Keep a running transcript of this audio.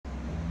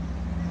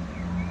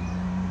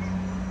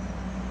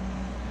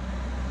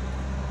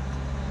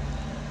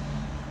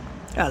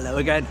Hello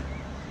again.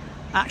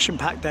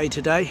 Action-packed day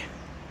today.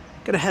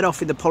 Gonna head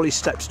off in the Polly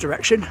Steps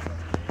direction,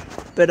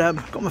 but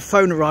got my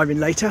phone arriving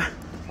later,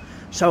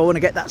 so I want to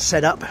get that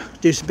set up,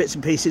 do some bits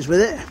and pieces with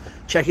it,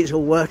 check it's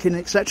all working,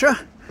 etc.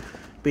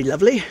 Be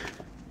lovely.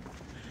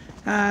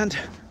 And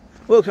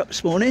woke up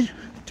this morning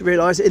to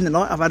realise that in the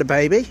night I've had a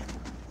baby.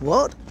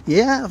 What?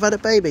 Yeah, I've had a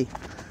baby.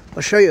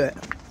 I'll show you it.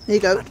 Here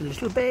you go. I've had a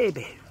little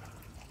baby.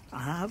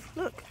 I have.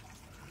 Look.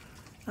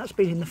 That's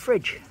been in the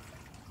fridge.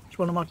 It's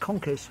one of my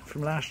conkers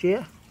from last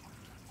year,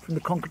 from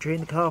the conker tree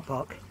in the car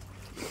park.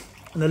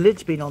 And the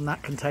lid's been on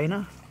that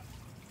container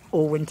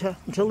all winter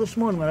until this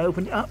morning when I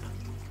opened it up.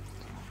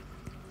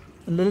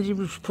 And the lid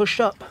was pushed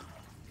up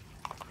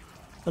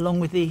along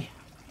with the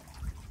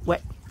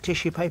wet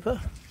tissue paper.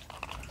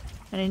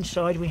 And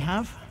inside we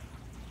have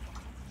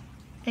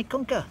a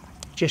conker.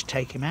 Just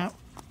take him out.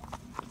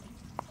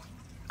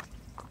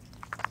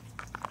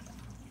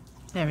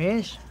 There he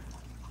is.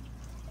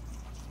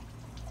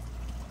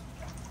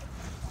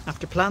 Have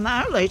to plan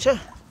that out later.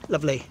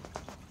 Lovely.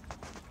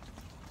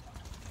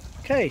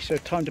 Okay, so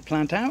time to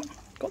plant out.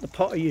 Got the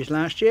pot I used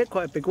last year,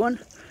 quite a big one.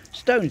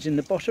 Stones in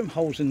the bottom,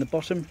 holes in the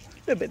bottom, a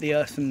little bit of the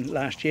earth than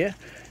last year.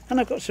 And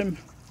I've got some,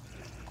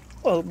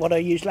 well, what I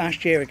used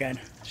last year again.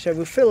 So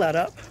we'll fill that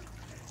up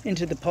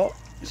into the pot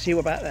and see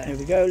what about that. Here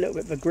we go, a little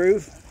bit of a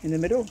groove in the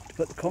middle to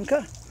put the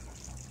conker,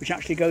 which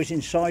actually goes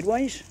in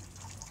sideways.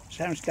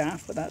 Sounds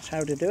daft, but that's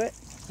how to do it.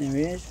 There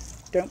he is.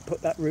 Don't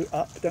put that root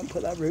up, don't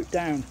put that root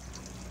down.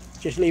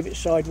 Just leave it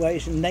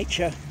sideways and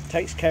nature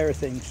takes care of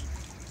things.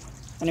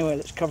 Anyway,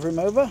 let's cover him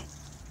over.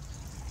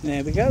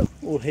 There we go,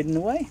 all hidden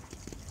away.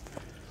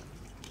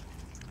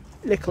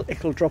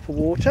 Little drop of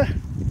water.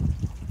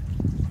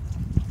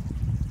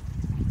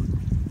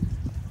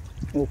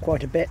 Or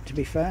quite a bit, to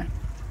be fair.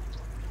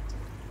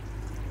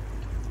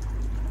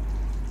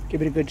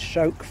 Give it a good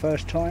soak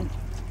first time,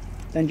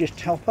 then just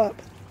top up.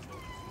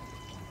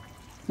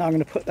 Now I'm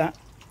going to put that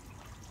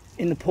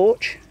in the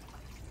porch,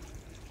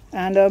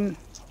 and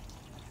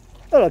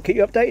well, I'll keep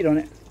you updated on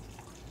it.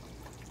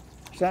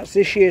 So that's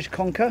this year's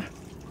conker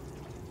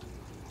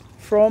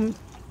from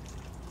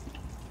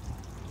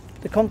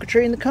the conker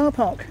tree in the car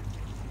park.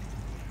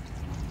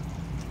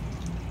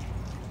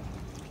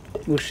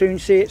 We'll soon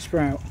see it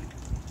sprout.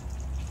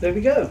 There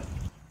we go.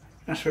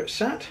 That's where it's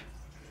sat.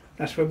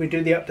 That's where we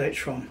do the updates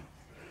from.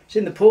 It's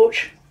in the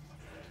porch,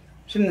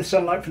 it's in the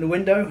sunlight from the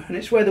window, and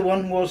it's where the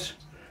one was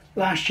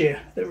last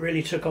year that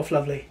really took off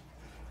lovely.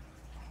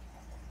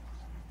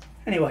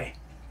 Anyway,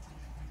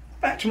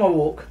 back to my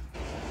walk.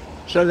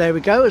 So there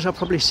we go, as I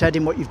probably said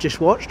in what you've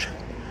just watched.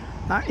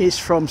 That is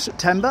from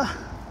September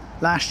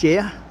last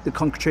year, the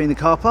conker tree in the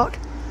car park.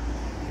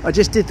 I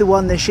just did the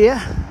one this year,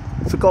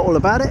 forgot all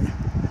about it.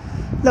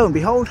 Lo and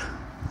behold,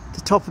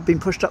 the top had been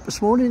pushed up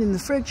this morning in the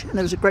fridge and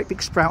there was a great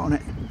big sprout on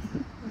it.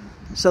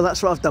 So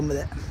that's what I've done with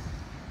it.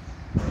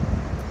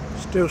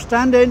 Still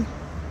standing.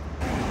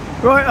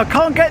 Right, I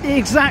can't get the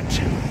exact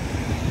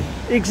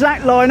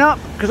line up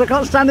because I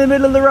can't stand in the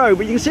middle of the road,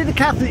 but you can see the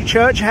Catholic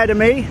church ahead of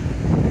me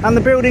and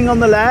the building on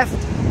the left.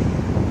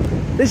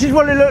 This is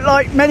what it looked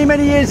like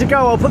many years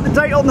ago. I'll put the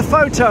date on the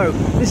photo.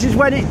 This is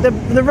when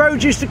the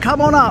road used to come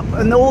on up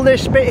and all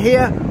this bit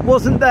here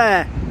wasn't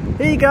there.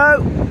 Here you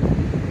go.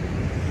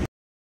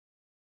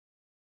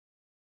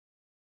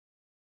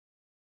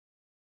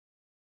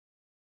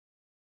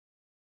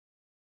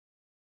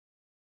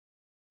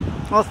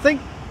 I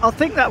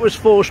think that was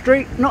Fore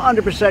Street, not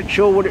 100%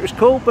 sure what it was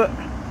called, but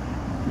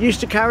used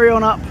to carry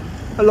on up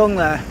along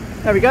there.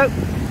 There we go.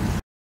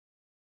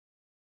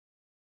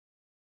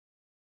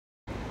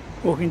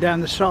 Walking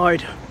down the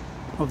side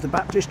of the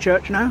Baptist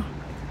church now,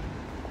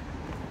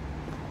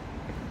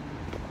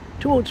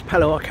 towards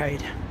Pellow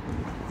Arcade.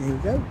 Here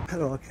we go,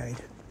 Pellow Arcade.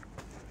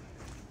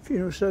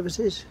 Funeral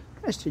services,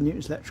 St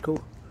Newton's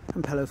Electrical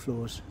and Pellow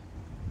Floors.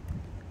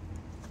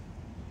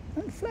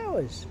 And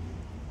flowers.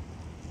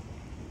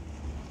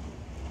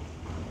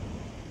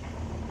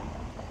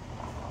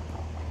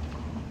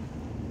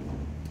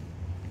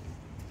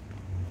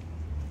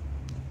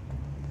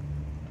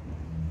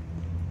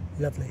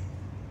 Lovely.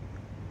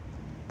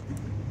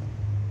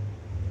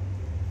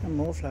 And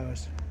more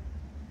flowers.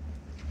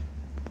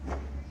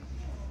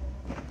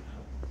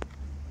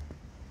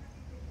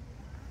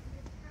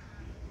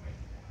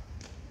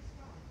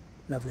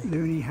 Lovely.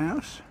 Looney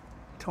House.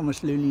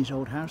 Thomas Looney's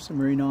old house, the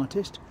marine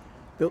artist.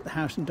 Built the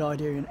house and died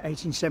here in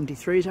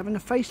 1873. He's having a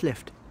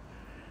facelift.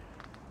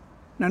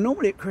 Now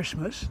normally at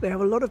Christmas they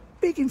have a lot of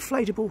big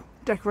inflatable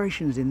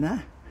decorations in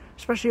there,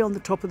 especially on the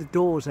top of the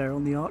doors there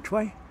on the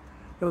archway.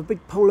 They have a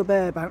big polar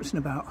bear bouncing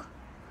about.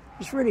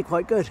 It's really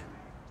quite good.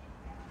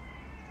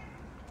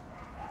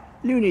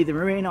 Looney, the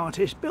marine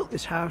artist, built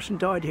this house and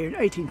died here in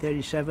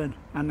 1837,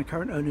 and the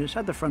current owners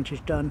had the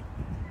frontage done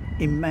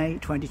in May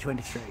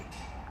 2023.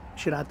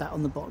 Should add that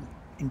on the bottom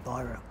in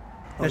biro.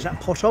 There's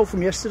that pothole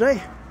from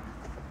yesterday.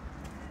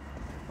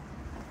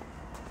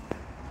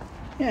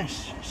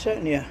 Yes,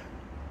 certainly a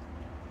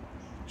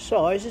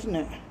size, isn't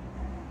it?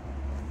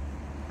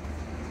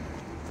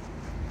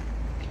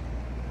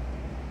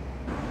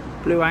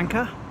 Blue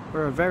anchor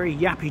where a very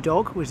yappy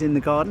dog was in the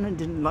garden and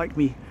didn't like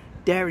me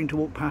daring to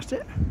walk past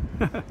it.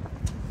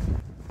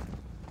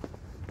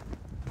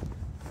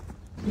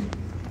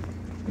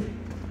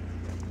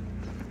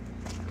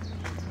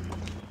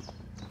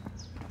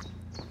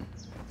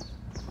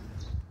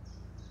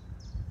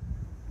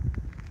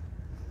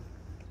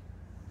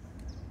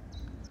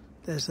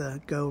 There's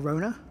a girl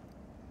Rona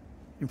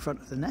in front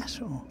of the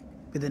nest, or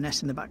with the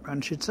nest in the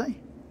background, I should say.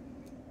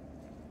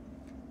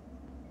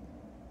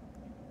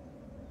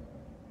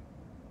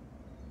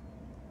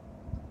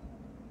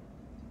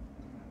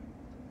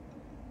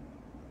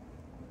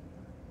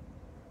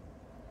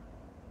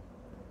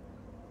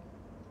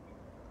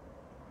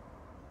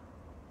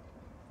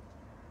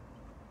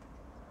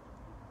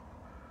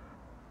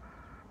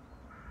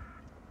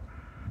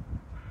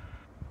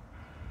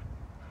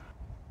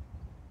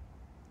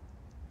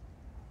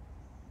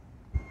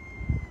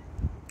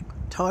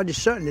 Tide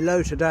is certainly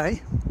low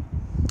today.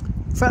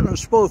 In fact, I'm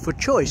spoiled for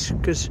choice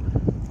because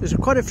there's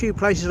quite a few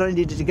places I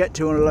needed to get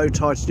to on a low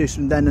tide to do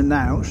some then and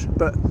nows,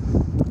 but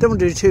I don't want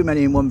to do too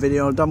many in one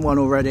video. I've done one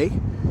already,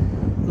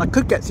 and I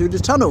could get through the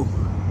tunnel.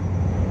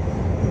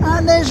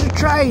 And there's a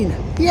train!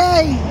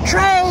 Yay!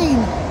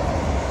 Train!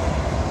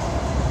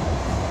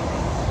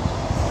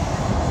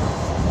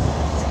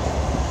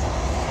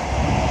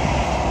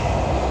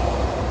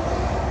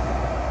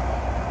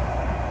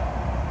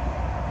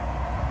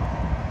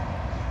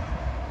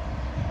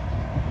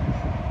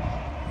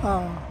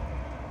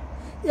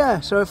 Yeah,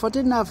 so if I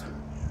didn't have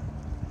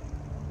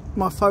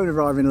my phone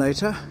arriving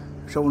later,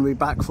 which I want to be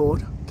back for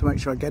to make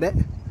sure I get it,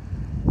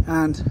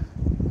 and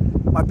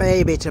my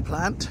baby to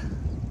plant,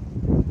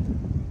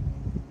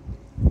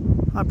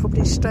 I'd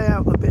probably stay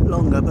out a bit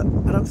longer, but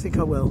I don't think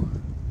I will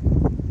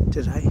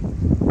today.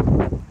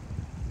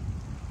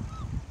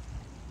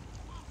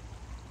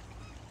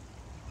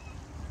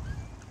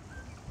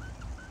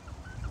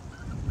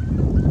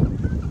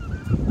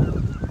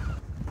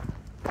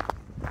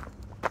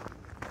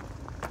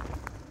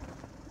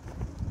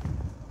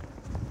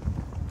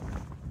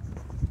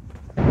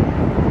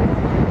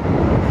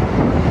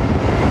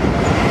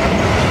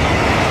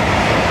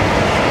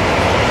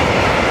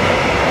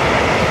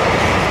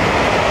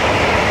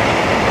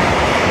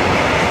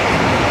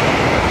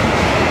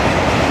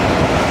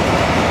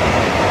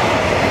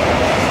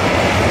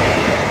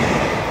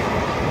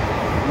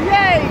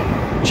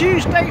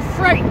 Tuesday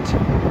freight.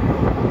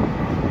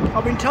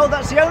 I've been told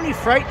that's the only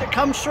freight that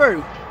comes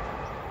through.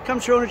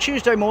 Comes through on a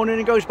Tuesday morning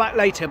and goes back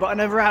later, but I'm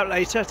never out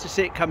later to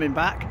see it coming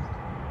back.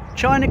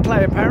 China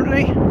Clay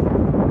apparently.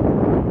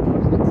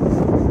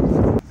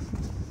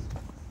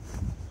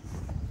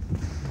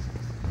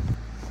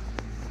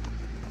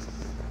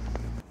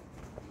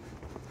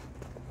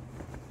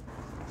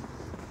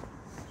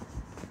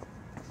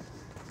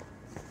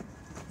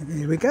 And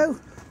here we go.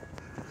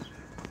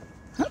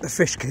 At the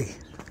fish quay.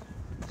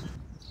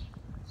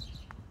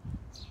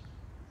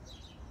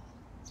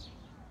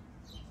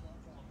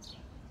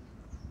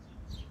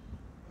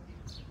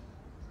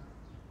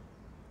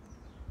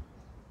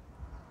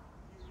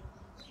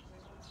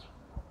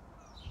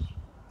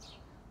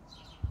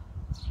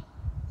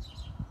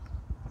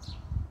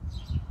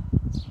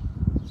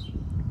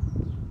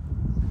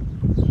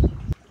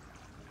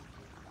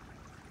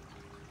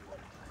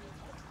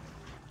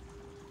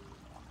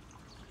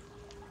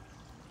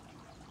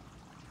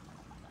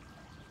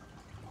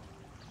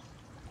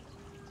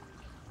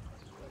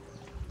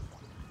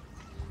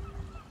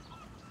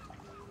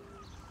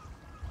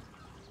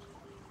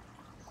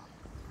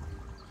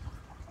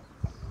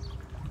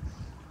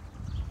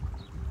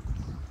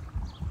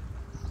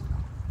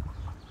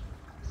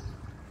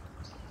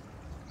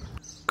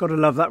 Gotta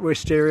love that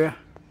wisteria.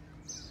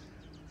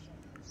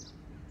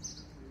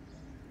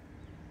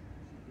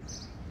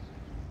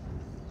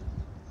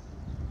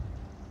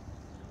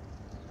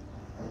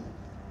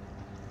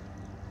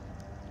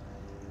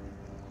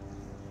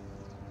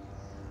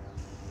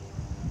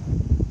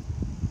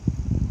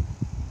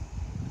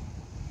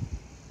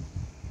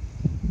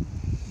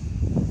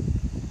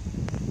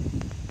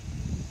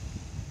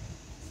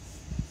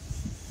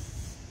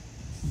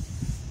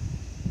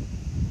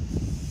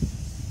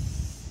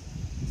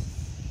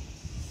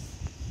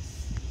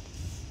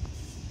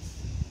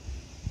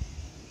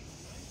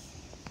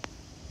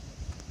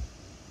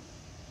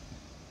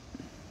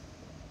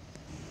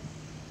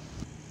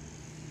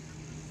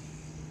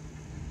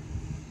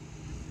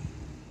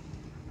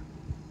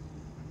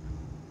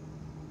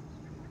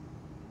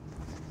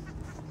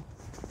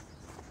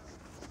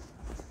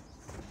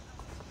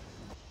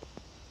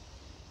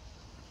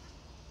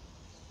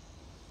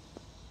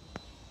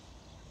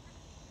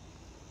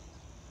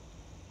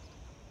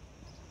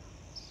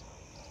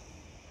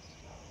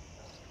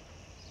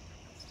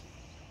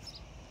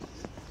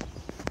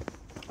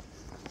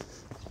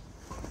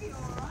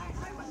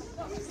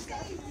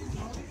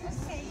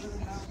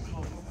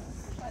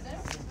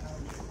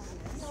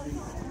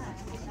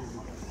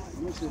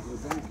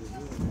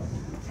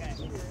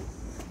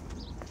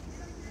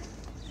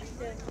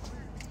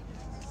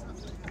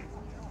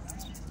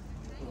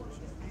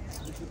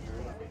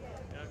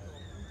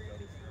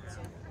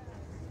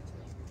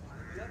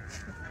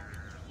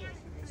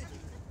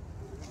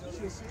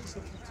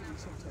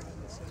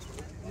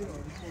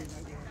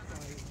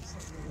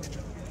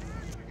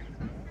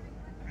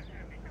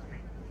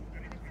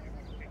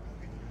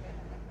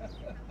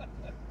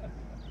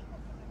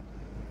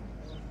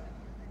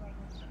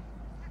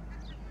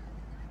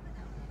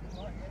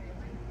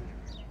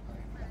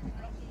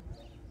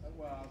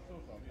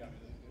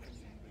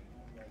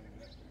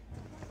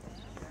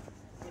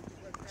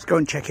 Let's go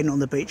and check in on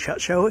the beach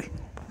hut, shall we?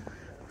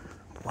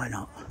 Why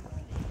not?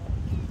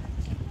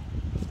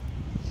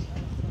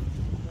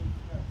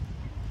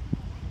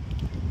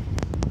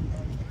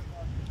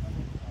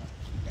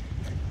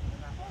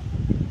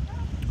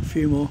 A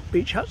few more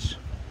beach huts.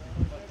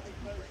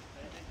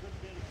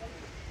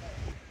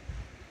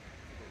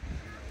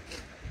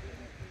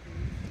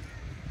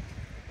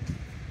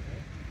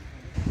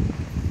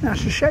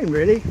 That's a shame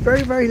really.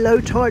 Very, very low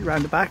tide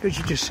round the back, as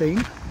you've just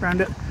seen, round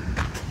at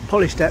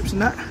Polly Steps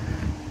and that.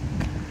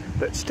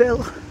 But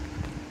still,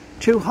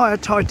 too high a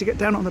tide to get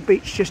down on the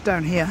beach just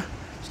down here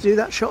to do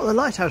that shot of the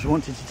lighthouse I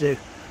wanted to do.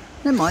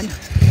 Never mind,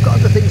 I've got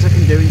other things I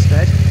can do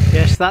instead.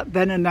 Yes, that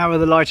then and now of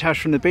the lighthouse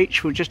from the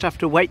beach, we'll just have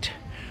to wait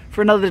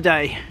for another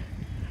day.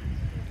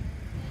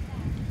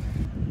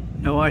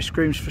 No ice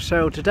creams for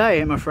sale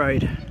today, I'm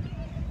afraid.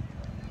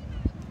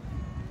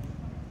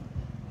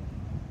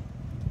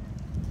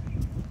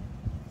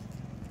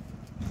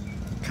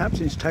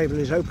 Captain's table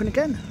is open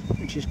again,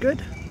 which is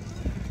good.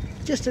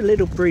 Just a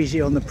little breezy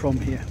on the prom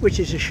here, which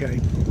is a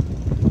shame.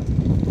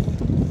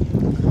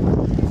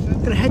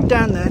 I'm going to head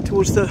down there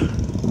towards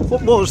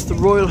what was the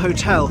Royal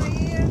Hotel,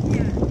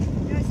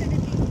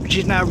 which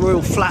is now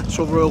Royal Flats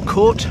or Royal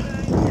Court.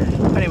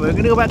 Anyway, we're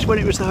going to go back to when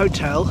it was the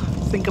hotel.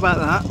 Think about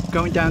that,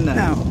 going down there.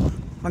 Now,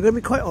 I'm going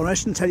to be quite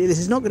honest and tell you this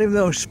is not going to be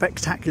the most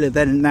spectacular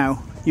then and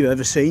now you've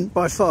ever seen,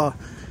 by far.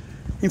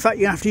 In fact,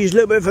 you're going to have to use a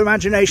little bit of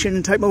imagination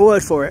and take my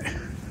word for it.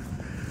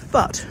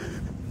 But,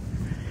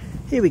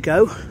 here we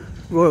go.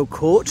 Royal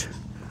Court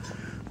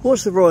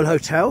was the Royal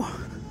Hotel.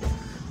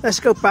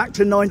 Let's go back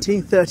to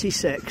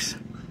 1936.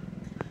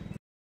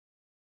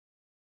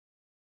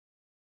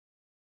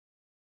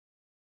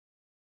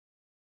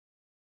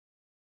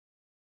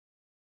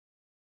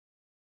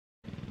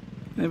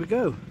 There we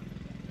go.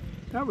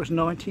 That was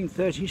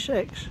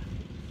 1936.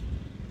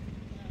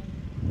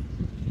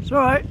 It's all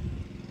right.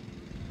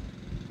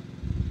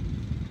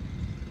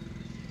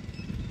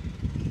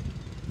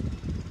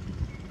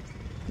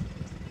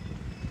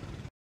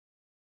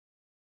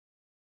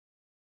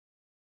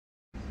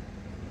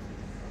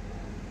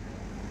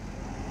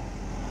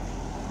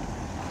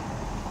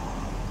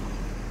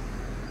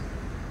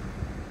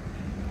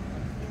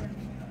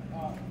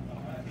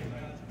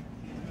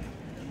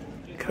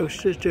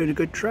 Coasters doing a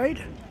good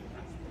trade,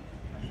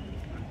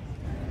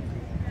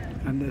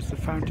 and there's the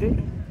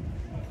fountain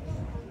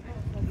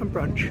and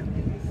brunch.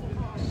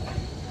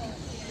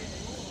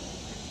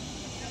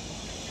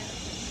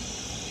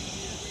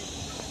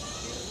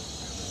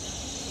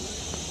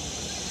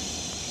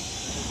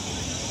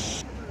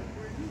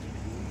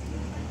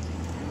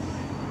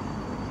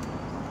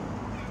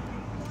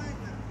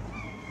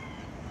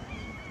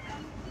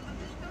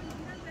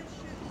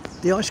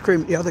 The ice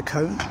cream at the other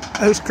cone,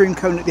 ice cream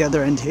cone at the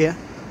other end here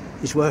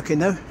is working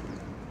though.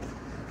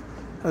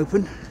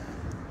 Open.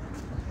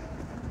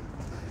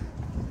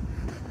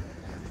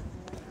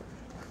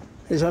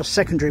 There's our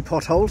secondary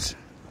potholes.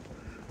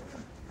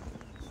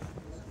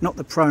 Not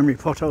the primary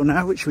pothole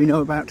now, which we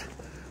know about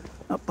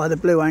up by the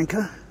blue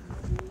anchor.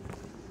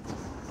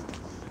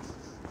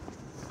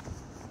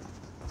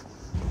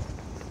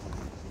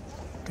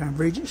 Down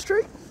Regents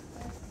Street.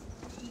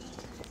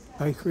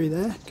 Bakery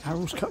there,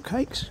 Carol's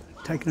Cupcakes.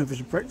 Taken over as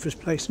a breakfast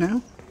place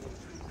now.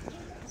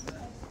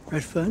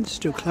 Redfern's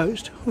still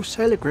closed. Oh,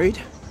 sale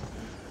agreed.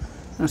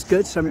 That's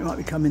good, something might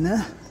be coming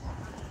there.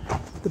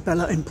 The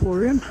Bella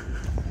Emporium.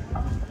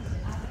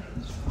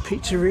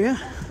 Pizzeria.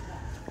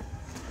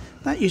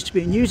 That used to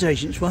be a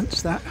newsagent's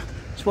once, that.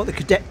 It's what the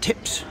cadet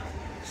tips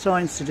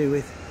signs to do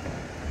with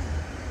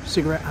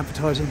cigarette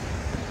advertising.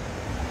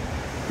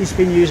 Used to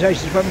be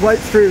newsagents, went right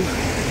through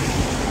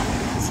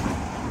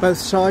both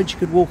sides, you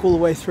could walk all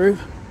the way through.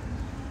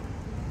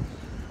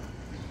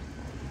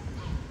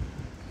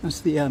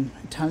 That's the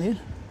Italian.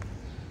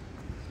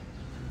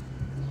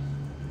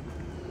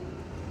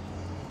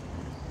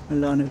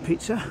 Milano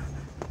pizza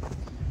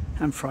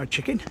and fried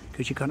chicken,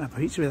 because you can't have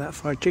pizza without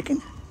fried chicken.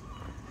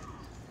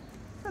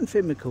 And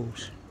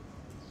Fimmicals.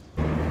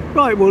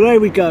 Right, well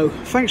there we go.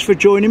 Thanks for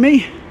joining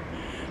me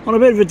on a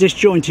bit of a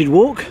disjointed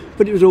walk,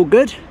 but it was all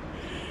good.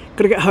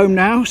 Got to get home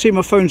now, see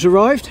my phone's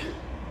arrived.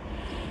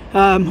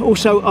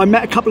 Also, I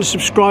met a couple of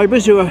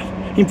subscribers who are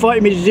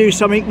inviting me to do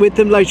something with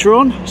them later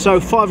on. So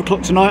 5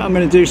 o'clock tonight I'm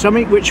going to do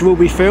something which will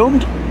be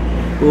filmed.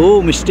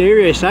 Oh,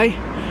 mysterious, eh?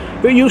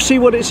 But you'll see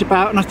what it's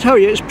about, and I tell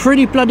you, it's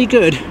pretty bloody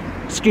good.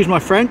 Excuse my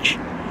French.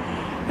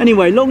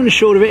 Anyway, long and the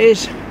short of it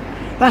is,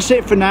 that's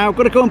it for now.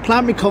 Got to go and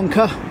plant my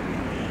conker.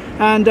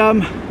 And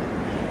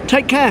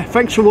take care.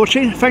 Thanks for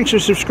watching. Thanks for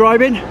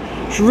subscribing.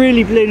 It's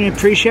really, really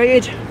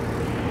appreciated.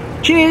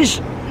 Cheers.